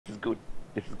good.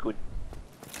 This is good.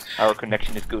 Our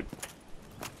connection is good.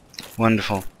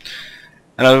 Wonderful.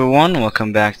 Hello everyone,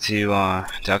 welcome back to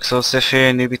Dark Souls Sif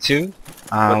here, Newbie 2.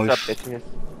 What's up, bitches?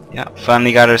 Yeah,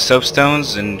 finally got our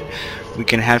soapstones and we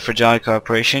can head for Jolly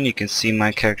Corporation. You can see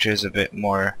my character is a bit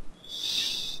more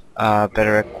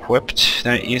better equipped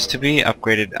than it used to be.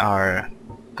 Upgraded our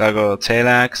gargoyle tail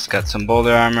axe, got some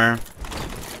boulder armor.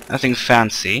 Nothing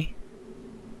fancy.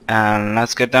 And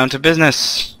let's get down to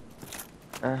business.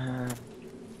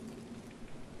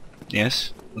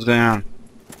 Yes? What's going on?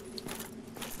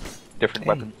 Different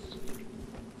weapons.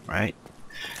 Right.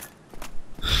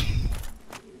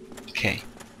 Okay.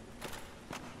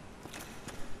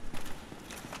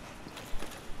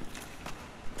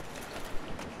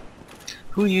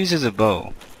 Who uses a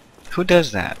bow? Who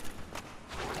does that?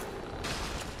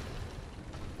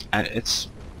 It's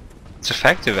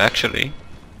effective actually.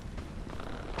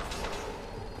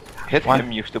 Hit What?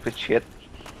 him, you stupid shit.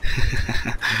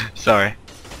 Sorry.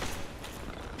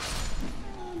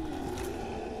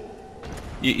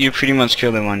 You pretty much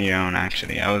killed him on your own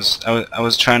actually. I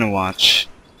was trying to watch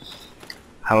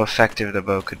how effective the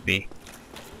bow could be.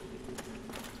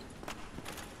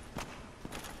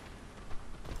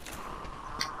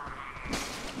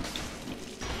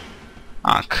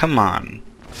 Ah, come on.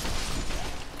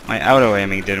 My auto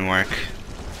aiming didn't work.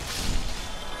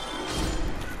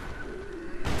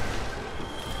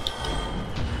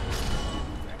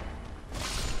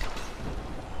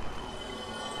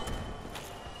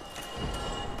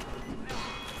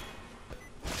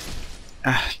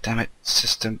 Ah, damn it,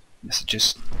 system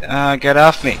messages. Get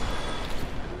off me!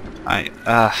 Alright.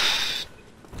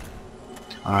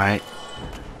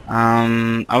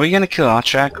 Are we gonna kill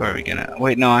Otrak or are we gonna...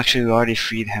 Wait, no, actually we already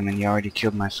freed him and he already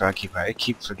killed my frogkeeper. I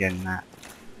keep forgetting that.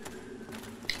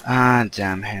 Ah,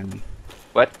 damn him.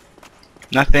 What?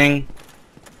 Nothing.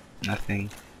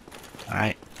 Nothing.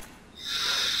 Alright.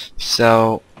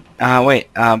 So,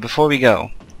 wait, before we go,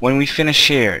 when we finish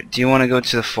here, do you want to go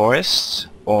to the forest?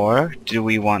 Or do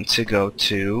we want to go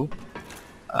to,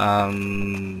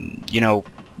 you know,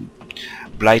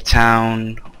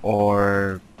 Blighttown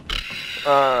or...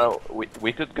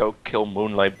 we could go kill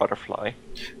Moonlight Butterfly.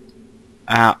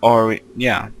 yeah, well,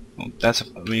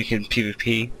 we can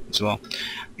PvP as well.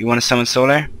 You want to summon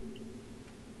Solar?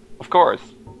 Of course.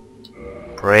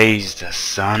 Praise the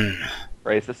sun.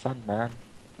 Praise the sun, man.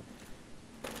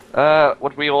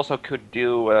 What we also could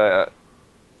do,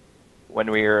 when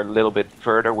we're a little bit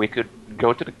further, we could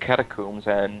go to the catacombs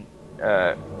and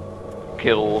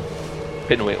kill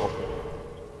Pinwheel.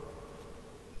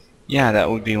 Yeah, that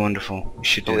would be wonderful. We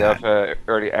should So do we that. have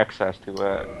early access to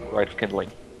Rite of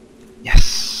Kindling.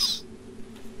 Yes.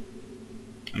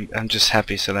 I'm just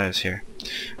happy Solar's here.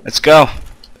 Let's go.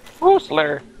 Woo,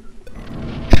 Slayer!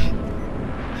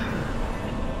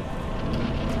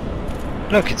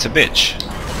 Look, it's a bitch.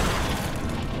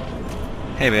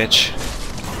 Hey, bitch.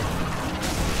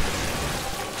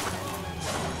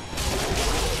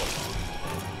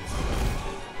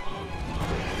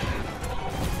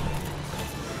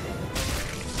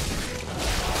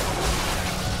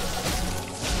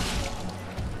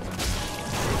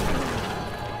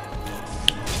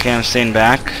 Okay, I'm staying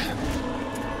back.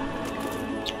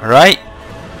 Alright.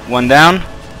 One down.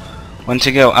 One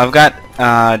to go. I've got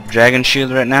Dragon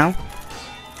Shield right now.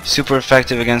 Super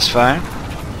effective against fire.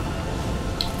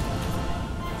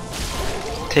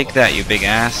 Take that, you big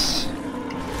ass.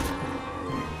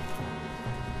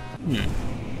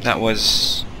 That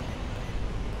was...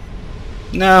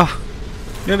 No!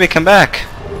 Newbie, come back!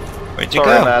 Where'd you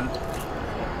go? Man.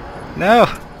 No!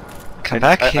 Come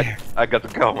back here. I got to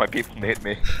go, my people need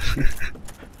me.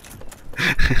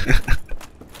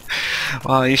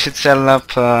 Well, you should settle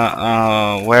up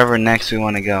wherever next we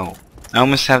want to go. I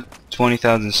almost have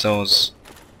 20,000 souls.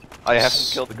 I haven't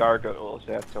killed the gargoyles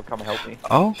yet, so come help me.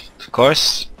 Oh, of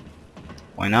course.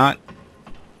 Why not?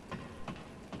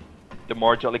 The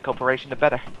more Jolly Corporation, the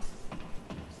better.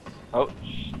 Oh,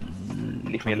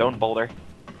 leave me alone, Boulder.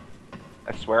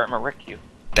 I swear I'm gonna wreck you.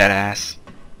 That ass.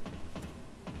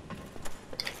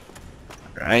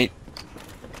 Right.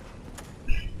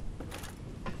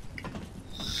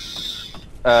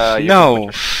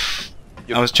 No!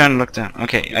 I was trying to look down.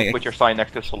 Okay. Put your sign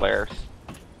next to Solaris.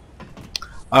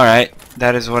 Alright,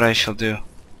 that is what I shall do.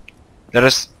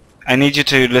 I need you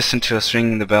to listen to us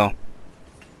ringing the bell.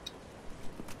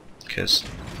 Because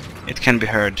it can be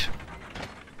heard.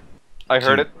 I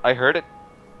heard it. I heard it.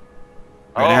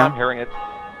 Right Oh, now? I'm hearing it.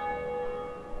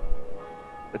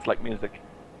 It's like music.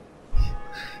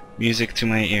 Music to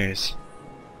my ears.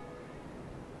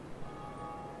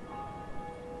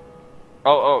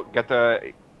 Oh, get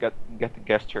the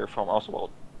gesture from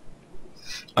Oswald.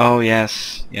 Oh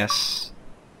yes, yes.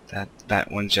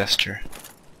 That one gesture.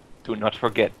 Do not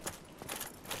forget.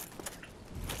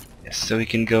 Yes, so we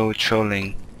can go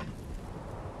trolling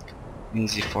in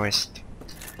the forest.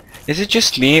 Is it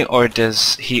just me, or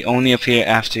does he only appear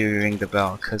after you ring the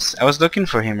bell? Cause I was looking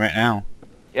for him right now.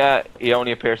 Yeah, he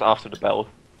only appears after the bell.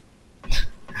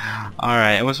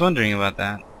 Alright, I was wondering about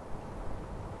that.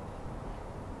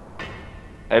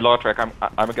 Hey Lortrek, I'm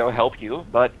gonna go help you,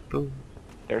 but Boo.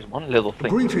 there's one little thing.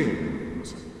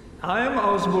 Greetings. I am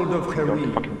Oswald of I'm going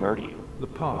to fucking Karim, murder you. the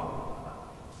power.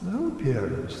 Thou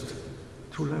appearest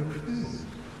to lack faith.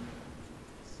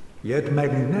 Yet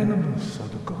magnanimous are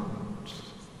the gods.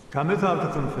 Cometh thou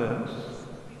to confess,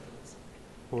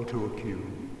 or to accuse?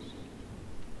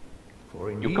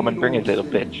 For You come and bring it, little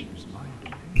bitch.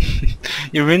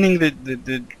 You're ruining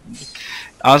the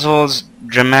Oswald's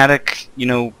dramatic, you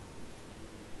know,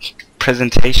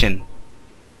 presentation.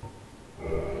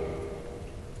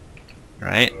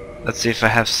 Right? Let's see if I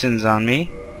have sins on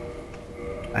me.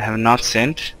 I have not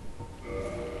sinned.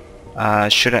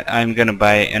 I'm gonna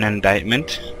buy an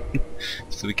indictment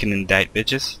so we can indict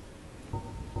bitches.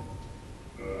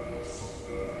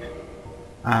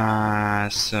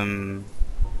 Some.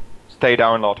 Stay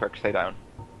down, Lortrek, stay down.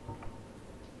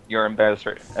 You're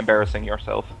embarrassing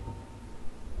yourself.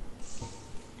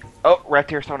 Oh, red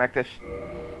tear stone active.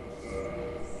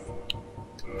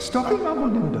 Stopping up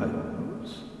on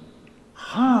indictments?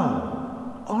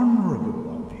 How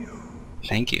honorable of you.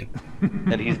 Thank you.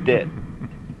 And he's dead.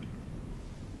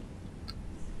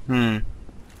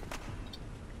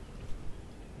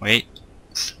 Wait.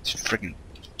 It's friggin'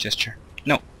 gesture.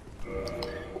 No.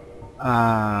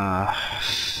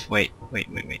 Wait.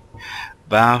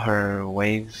 Bow her,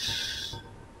 wave,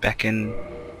 beckon.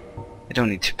 I don't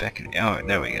need to beckon. Oh,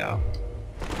 there we go.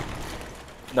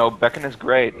 No, beckon is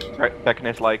great. Beckon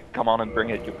is like, come on and bring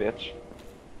it, you bitch.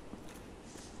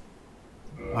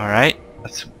 Alright.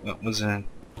 That was a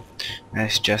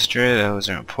nice gesture. Those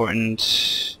are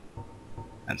important.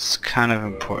 That's kind of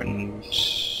important.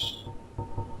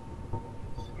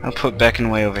 I'll put beckon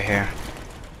way over here.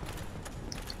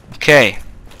 Okay.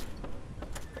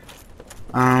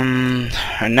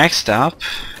 Our next stop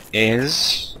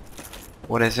is...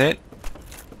 What is it?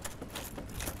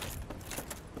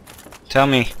 Tell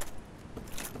me.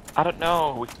 I don't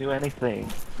know, we can do anything.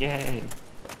 Yay.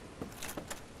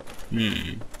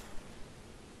 Maybe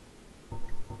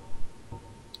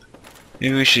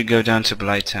we should go down to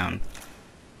Blighttown.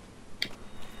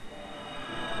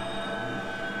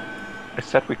 I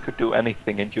said we could do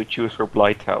anything and you choose for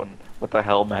Blighttown. What the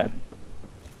hell, man?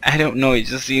 I don't know, it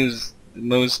just seems the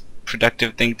most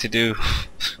productive thing to do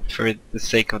for the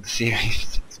sake of the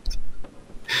series.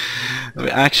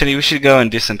 Actually, we should go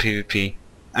and do some PvP.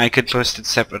 I could post it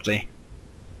separately.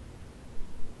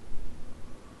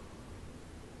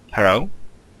 Hello?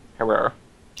 Hurrah.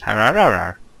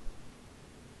 Hararara.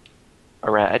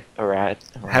 Alright. I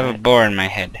have a boar in my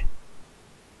head.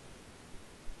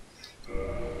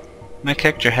 My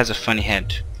character has a funny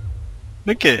head.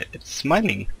 Look at it, it's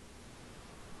smiling.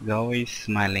 It's always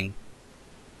smiling.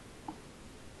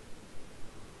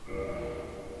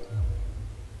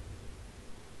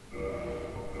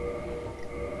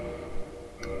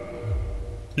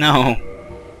 No!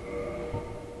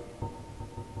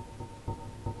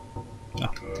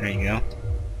 Oh, there you go.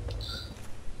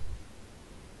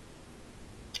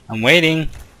 I'm waiting!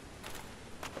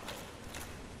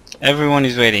 Everyone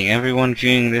is waiting. Everyone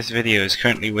viewing this video is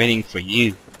currently waiting for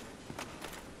you.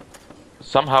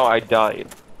 Somehow I died.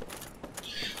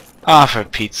 Ah, for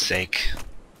Pete's sake.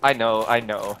 I know.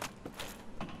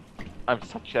 I'm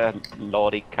such a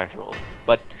lordy casual.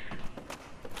 But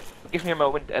give me a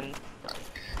moment and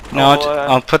No,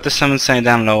 I'll put the summon sign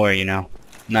down lower, you know.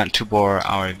 Not to bore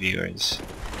our viewers.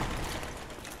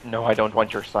 no, I don't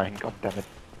want your sign, goddammit.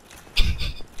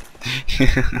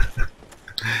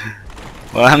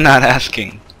 Well, I'm not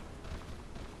asking.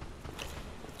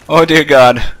 Oh dear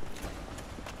God.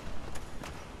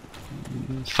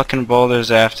 Fucking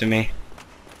boulders are after me.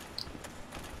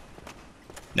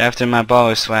 They're after my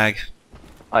baller swag.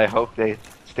 I hope they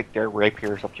stick their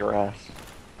rapiers up your ass.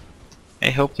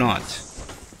 I hope not.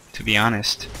 To be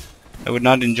honest. I would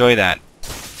not enjoy that.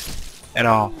 At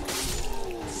all.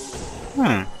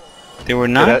 They were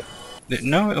not...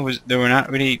 No, they were not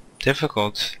really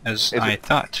difficult as I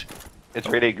thought. It's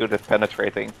really good at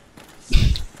penetrating.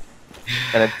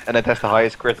 and it has the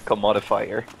highest critical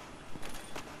modifier.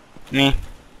 Me.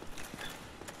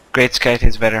 Great Scythe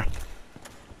is better.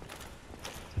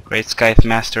 Great Scythe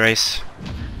Master Race.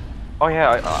 Oh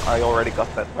yeah, I already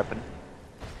got that weapon.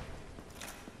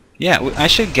 Yeah, I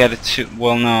should get it too.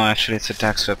 Well, no, actually it's a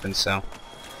tax weapon, so...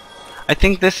 I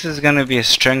think this is gonna be a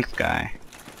strength guy.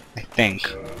 I think.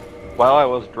 While I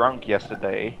was drunk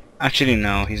yesterday, Actually,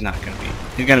 no, he's not gonna be.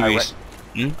 He's gonna I, be... re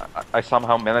Hmm? I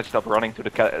somehow managed up running to the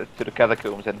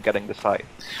catacombs and getting the scythe.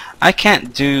 I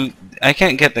can't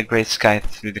get the Great Sky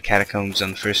through the catacombs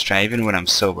on the first try, even when I'm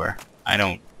sober. I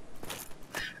don't...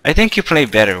 I think you play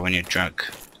better when you're drunk.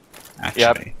 Yeah,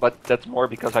 Actually. but that's more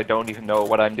because I don't even know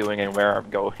what I'm doing and where I'm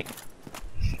going.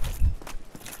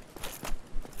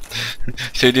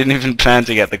 So you didn't even plan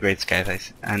to get the Great Sky, I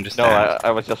No, understand.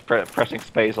 I was just pressing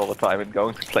space all the time and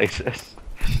going to places.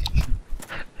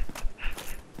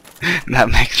 That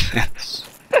makes sense.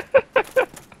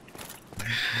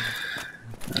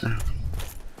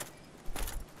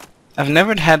 I've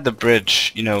never had the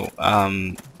bridge, you know,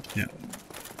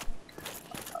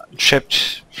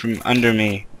 tripped from under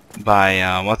me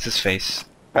by, what's his face?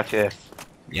 Patches.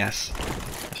 Yes.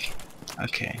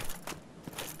 Okay.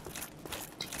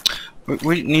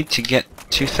 We need to get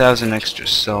 2,000 extra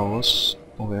souls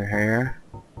over here.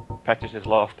 Patches is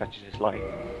love, Patches is life.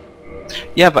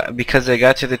 Yeah, but because I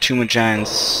got to the Tomb of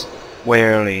Giants way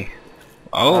early.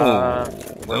 Oh, Where do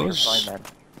you those... find them?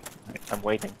 I'm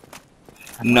waiting.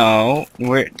 No,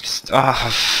 we're just...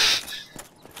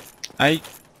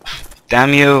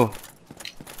 Damn you!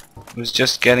 I was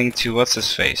just getting to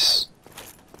what's-his-face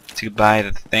to buy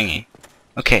the thingy.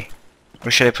 Okay,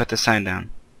 where should I put the sign down?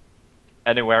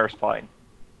 Anywhere is fine.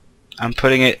 I'm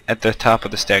putting it at the top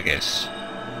of the staircase.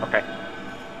 Okay.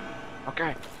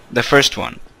 Okay. The first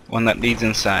one that leads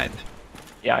inside.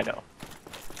 Yeah, I know.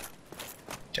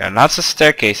 There are lots of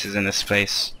staircases in this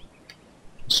place.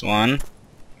 There's 1,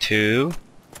 2,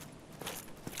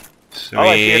 3. Oh,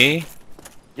 I see it.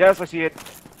 Yes, I see it.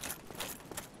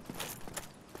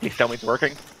 Please tell me it's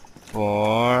working.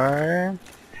 4.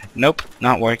 Nope,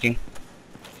 not working.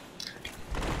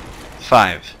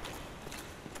 5.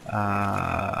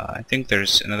 I think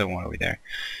there's another one over there.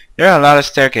 There are a lot of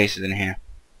staircases in here.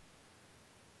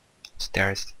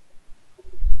 Stairs.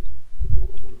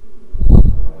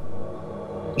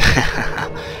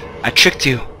 I tricked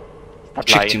you. Stop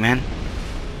Tricked lying. you, man.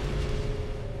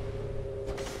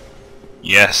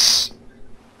 Yes.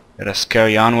 Let us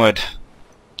carry onward.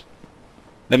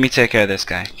 Let me take care of this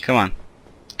guy. Come on.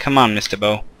 Come on, Mr.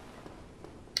 Bow.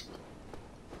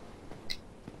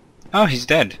 Oh, he's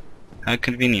dead. How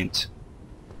convenient.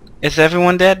 Is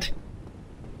everyone dead?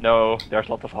 No, there's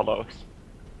lots of hollows.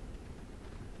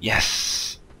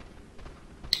 Yes.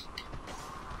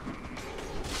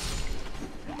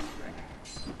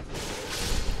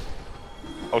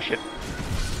 Oh shit.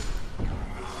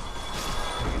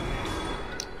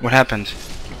 What happened?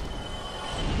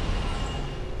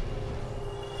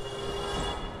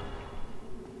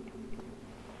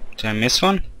 Did I miss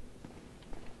one?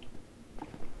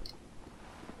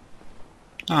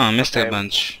 Oh, I missed Okay. a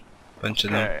bunch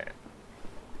of them. Okay.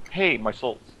 Hey, my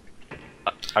souls.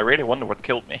 I really wonder what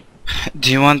killed me.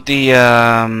 Do you want the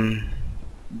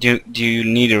do you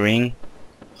need a ring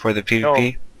for the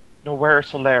PvP? No,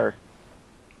 where's Solaire?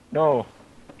 No.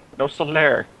 No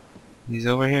Solaire. He's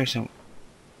over here. So,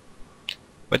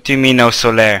 what do you mean no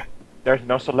Solaire? There's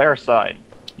no Solaire sign.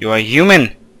 You are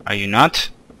human, are you not?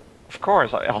 Of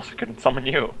course, I also couldn't summon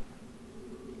you.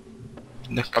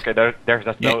 Look. Okay, there's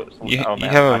just no... You, oh, you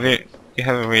man, have I a you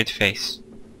have a weird face.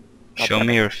 God Show damn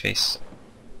me it. your face.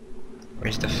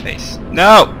 Where's the face?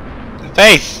 No! The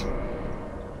face!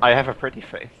 I have a pretty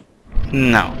face.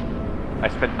 No. I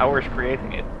spent hours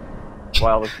creating it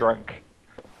while I was drunk.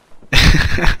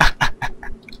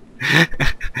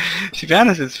 To be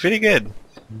honest, it's pretty good.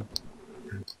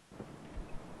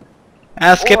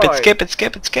 Ah, skip it, Alright. skip it,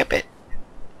 skip it, skip it.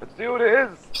 Let's do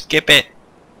this! Skip it.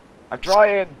 I'm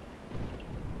trying!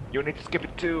 You need to skip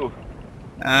it too.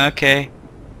 Okay.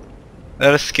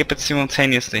 Let us skip it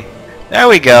simultaneously. There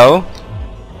we go.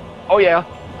 Oh yeah.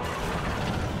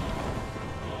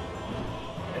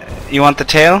 You want the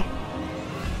tail?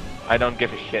 I don't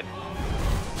give a shit.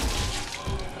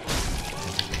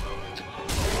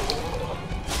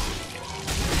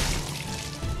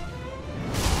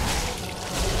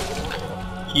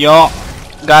 Yo,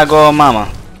 gargoyle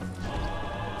mama.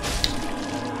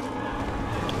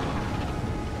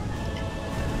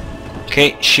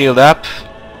 Okay, shield up.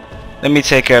 Let me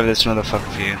take care of this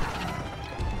motherfucker for you.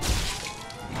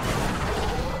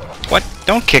 What?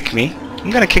 Don't kick me. I'm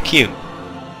gonna kick you.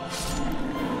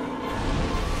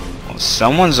 Well,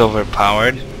 someone's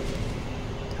overpowered.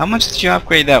 How much did you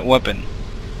upgrade that weapon?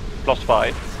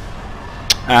 +5.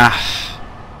 Ah.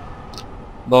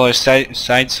 Lower side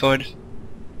sword?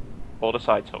 Hold a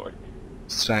side sword.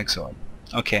 Swag sword.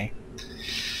 Okay.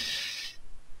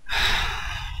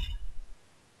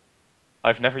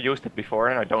 I've never used it before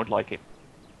and I don't like it.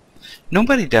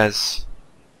 Nobody does.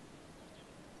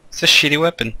 It's a shitty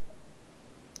weapon.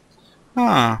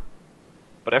 Huh.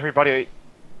 But every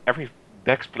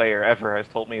Dex player ever has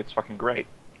told me it's fucking great.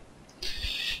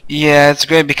 Yeah, it's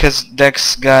great because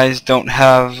Dex guys don't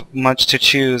have much to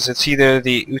choose. It's either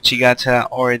the Uchigata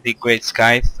or the Great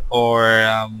Scythe or,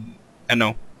 I don't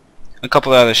know, a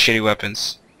couple other shitty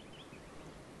weapons.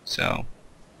 So,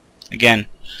 again,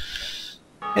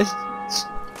 it's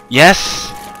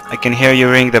yes, I can hear you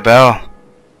ring the bell.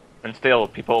 And still,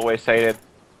 people always say that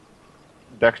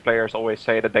Dex players always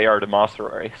say that they are the master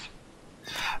race.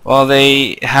 Well,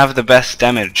 they have the best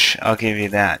damage, I'll give you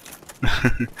that.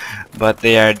 But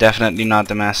they are definitely not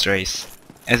the master race.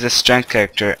 As a strength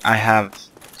character, I have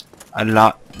a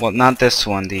lot. Well, not this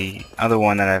one, the other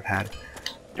one that I've had.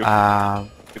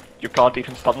 You can't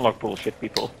even stun lock bullshit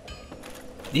people.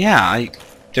 Yeah,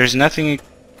 there's nothing.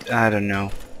 I don't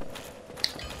know.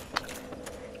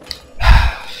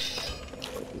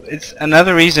 It's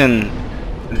another reason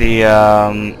the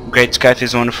Great Scythe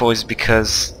is wonderful is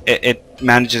because it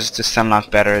manages to stun lock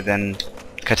better than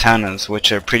katanas,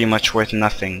 which are pretty much worth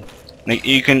nothing. Like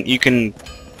you can.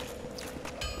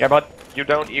 Yeah, but you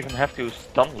don't even have to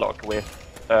stun lock with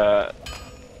the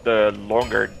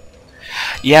longer.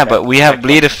 Yeah, but we have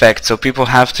bleed effect, so people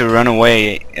have to run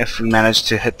away if we manage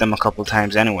to hit them a couple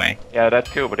times anyway. Yeah, that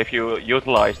too. But if you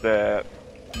utilize the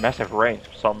massive range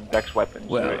of some Dex weapons,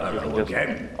 you can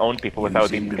just own people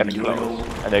without even getting close.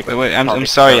 And they Wait, I'm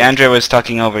sorry, Andrea was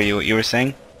talking over you. You were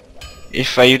saying?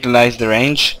 If I utilize the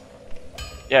range?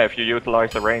 Yeah, if you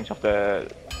utilize the range of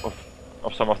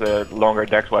some of the longer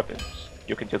Dex weapons,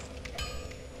 you can just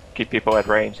keep people at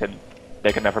range and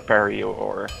they can never parry you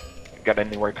or get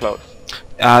anywhere close.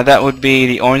 That would be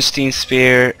the Ornstein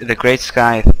Spear, the Great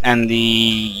Scythe, and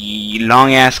the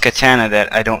long-ass katana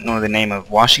that I don't know the name of.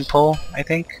 Washing Pole, I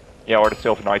think? Yeah, or the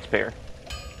Silver Knight Spear.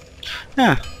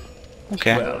 Yeah.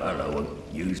 Okay. Well, hello,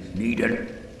 you need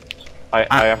it.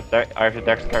 I have a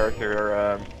Dex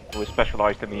character who is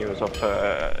specialized in the use of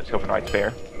Silver Knight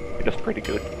Spear. He does pretty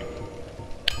good.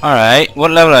 Alright,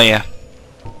 what level are you?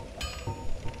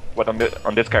 What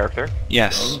on this character?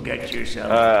 Yes. Don't get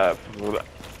yourself.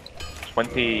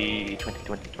 20,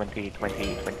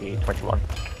 21.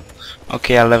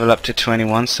 Okay, I'll level up to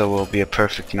 21, so we'll be a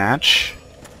perfect match.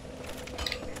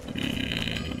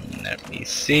 Let me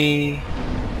see.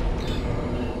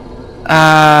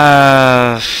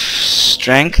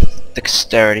 Strength,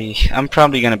 dexterity. I'm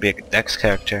probably gonna be a dex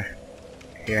character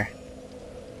here.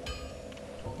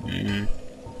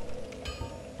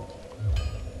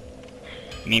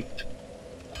 Meep.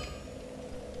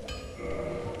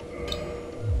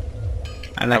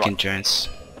 I like endurance.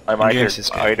 I'm Endurance is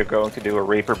good. either going to do a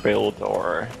Reaper build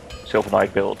or Silver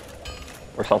Knight build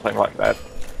or something like that.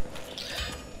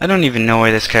 I don't even know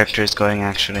where this character is going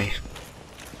actually.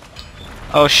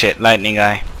 Oh shit, lightning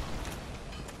guy.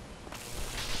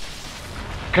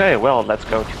 Okay, well, let's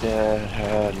go to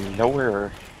the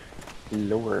lower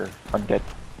undead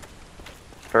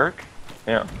perk.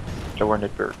 Yeah, lower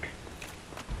undead perk.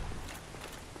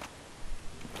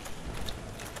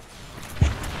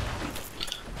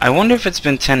 I wonder if it's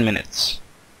been 10 minutes.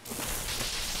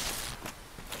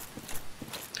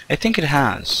 I think it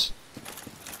has.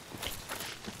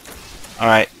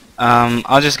 Alright,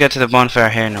 I'll just get to the bonfire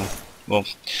here now. We'll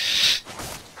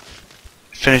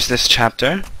finish this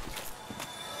chapter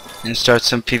and start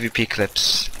some PvP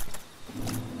clips.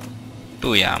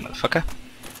 Booyah, motherfucker.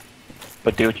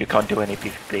 But dude, you can't do any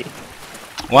PvP.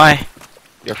 Why?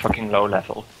 You're fucking low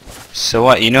level. So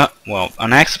what, you know, well,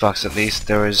 on Xbox at least,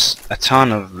 there was a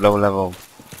ton of low-level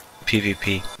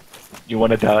PvP. You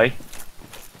wanna die?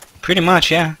 Pretty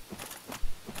much, yeah.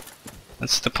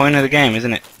 That's the point of the game,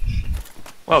 isn't it?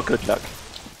 Well, good luck.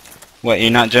 What,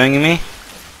 you're not joining me?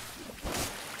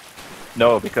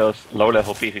 No, because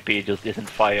low-level PvP just isn't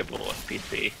viable on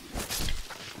PC.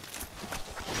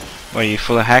 What, are you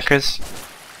full of hackers?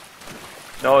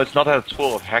 No, it's not that it's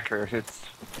full of hackers, it's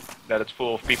that it's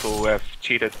full of people who have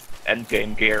cheated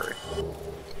endgame gear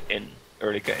in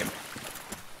early game.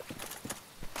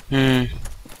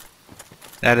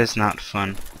 That is not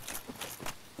fun.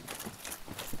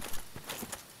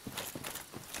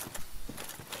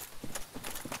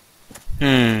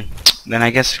 Then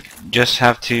I guess just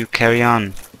have to carry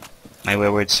on, my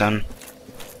wayward son.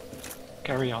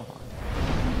 Carry on.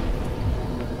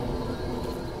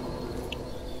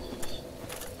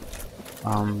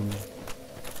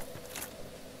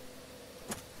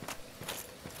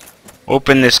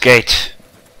 Open this gate.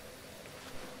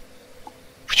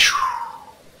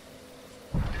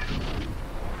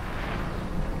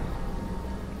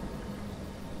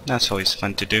 That's always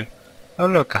fun to do. Oh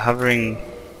look, a hovering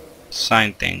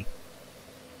sign thing.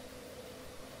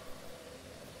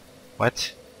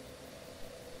 What?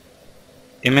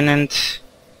 Imminent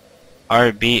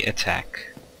RB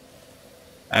attack.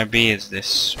 RB is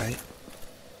this, right?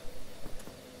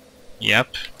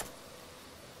 Yep.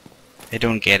 I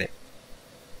don't get it.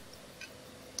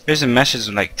 There's a message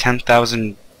with like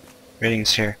 10,000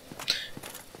 ratings here.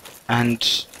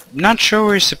 And not sure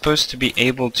we're supposed to be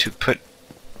able to put,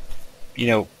 you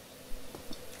know,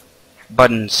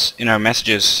 buttons in our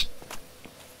messages.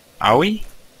 Are we?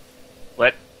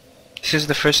 What? This is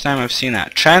the first time I've seen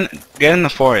that. Try and get in the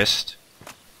forest.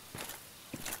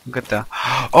 Look at the...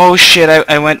 Oh shit,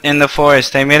 I went in the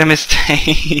forest. I made a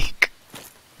mistake.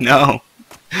 No.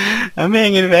 I'm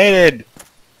being invaded.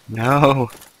 No.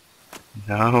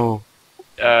 No.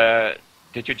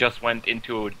 Did you just went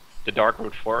into the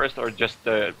Darkroot Forest or just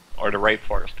the Raid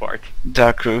Forest part?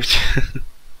 Darkroot.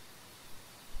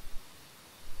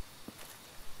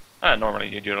 Normally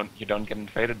you don't get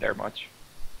invaded there much.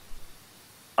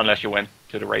 Unless you went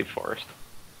to the Raid Forest.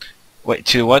 Wait,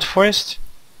 to what forest?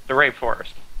 The Raid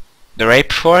Forest. The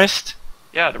rape forest?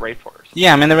 Yeah, the Raid Forest.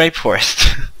 Yeah, I'm in the rape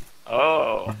forest.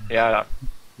 Oh, yeah.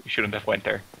 You shouldn't have went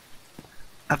there.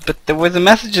 But there was a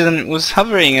message and it was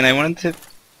hovering and I wanted to...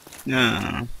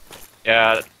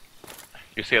 Yeah,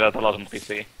 you see that a lot on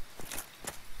PC.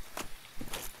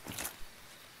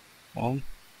 Well,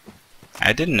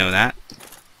 I didn't know that.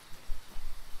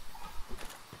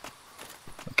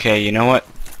 Okay, you know what?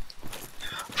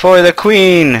 For the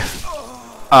queen!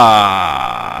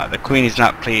 Ah, the queen is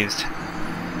not pleased.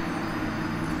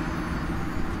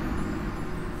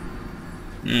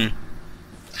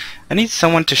 I need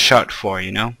someone to shout for,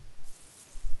 you know?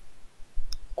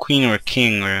 Queen or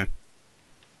king or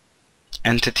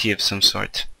entity of some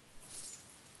sort.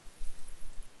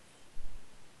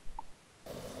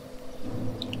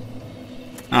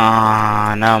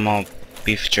 Ah, now I'm all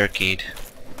beef jerkied.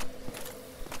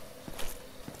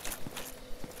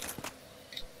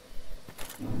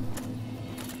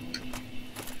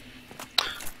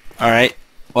 Alright,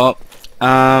 well,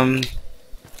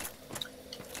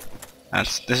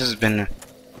 this has been a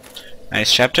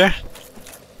nice chapter.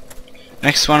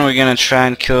 Next one we're gonna try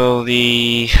and kill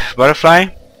the butterfly.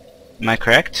 Am I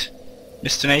correct,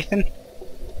 Mr. Nathan?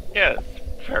 Yes,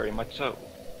 very much so.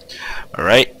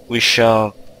 Alright, we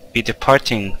shall be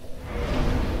departing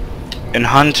in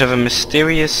hunt of a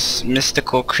mysterious,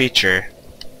 mystical creature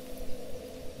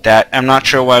that I'm not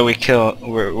sure why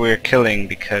we're killing,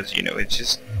 because, you know, it's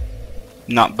just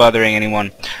not bothering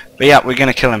anyone. But yeah, we're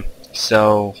gonna kill him.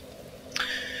 So,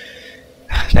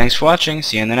 thanks for watching.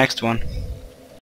 See you in the next one.